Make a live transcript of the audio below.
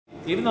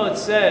Even though it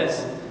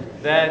says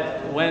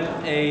that when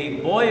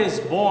a boy is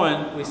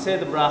born, we say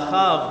the bracha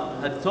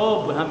of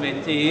Hatov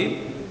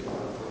Hametiv,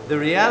 the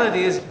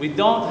reality is we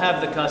don't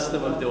have the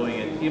custom of doing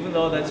it, even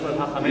though that's what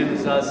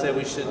Chachamim say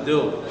we should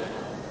do.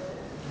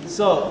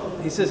 So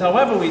he says,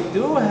 however, we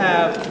do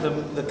have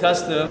the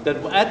custom that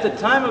at the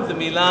time of the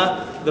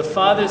Milah, the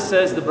father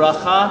says the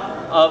bracha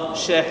of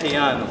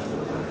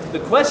Sheheheyanu. The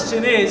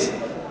question is,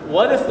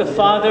 what if the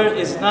father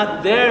is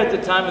not there at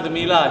the time of the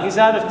Milah? He's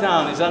out of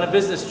town, he's on a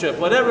business trip,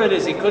 whatever it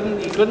is, he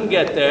couldn't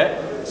get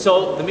there.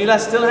 So the Milah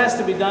still has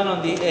to be done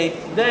on the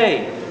 8th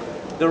day.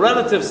 The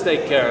relatives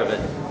take care of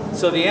it.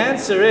 So the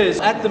answer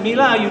is, at the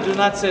Milah, you do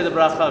not say the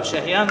bracha of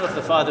Sheheheyanu if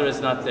the father is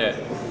not there.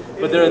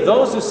 But there are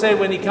those who say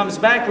when he comes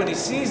back, when he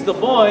sees the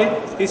boy,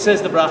 he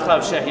says the bracha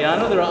of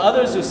Sheheheyanu. There are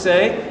others who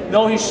say,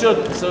 no, he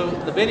shouldn't. So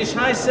the Ben Ish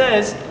Chai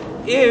says,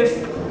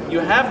 if you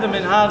have the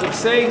minhag of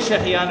saying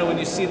Sheheheyanu when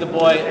you see the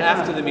boy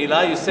after the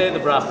Milah, you say the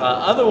bracha.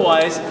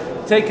 Otherwise,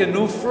 take a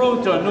new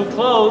fruit or new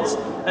clothes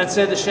and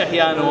say the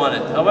Sheheheyanu on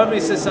it. However, he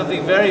says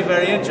something very,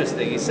 very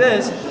interesting. He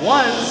says,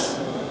 once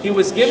he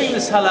was giving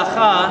this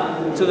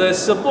halacha to the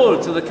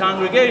sabur, to the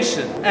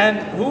congregation. And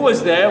who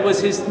was there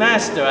was his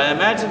master. I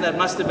imagine that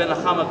must have been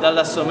Hacham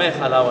Abdallah Somech,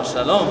 alav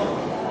shalom.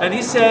 And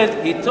he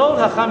said, he told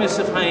Hacham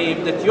Yosef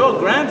Haim that your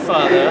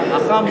grandfather,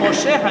 Hacham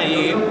Moshe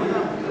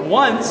Haim,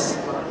 once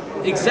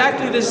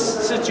exactly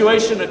this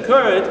situation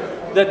occurred,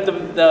 that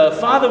the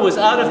father was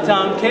out of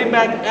town, came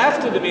back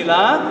after the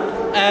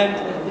Milah,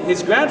 and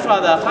his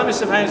grandfather, Hacham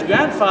Yosef Haim's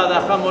grandfather,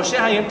 Hacham Moshe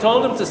Haim,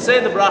 told him to say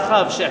the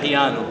bracha of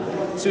Sheheheyanu.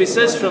 So he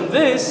says, from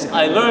this,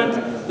 I learned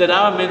that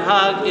our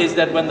minhag is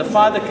that when the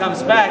father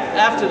comes back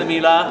after the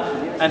Milah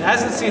and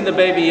hasn't seen the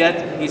baby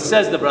yet, he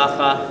says the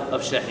bracha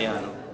of Sheheheyanu.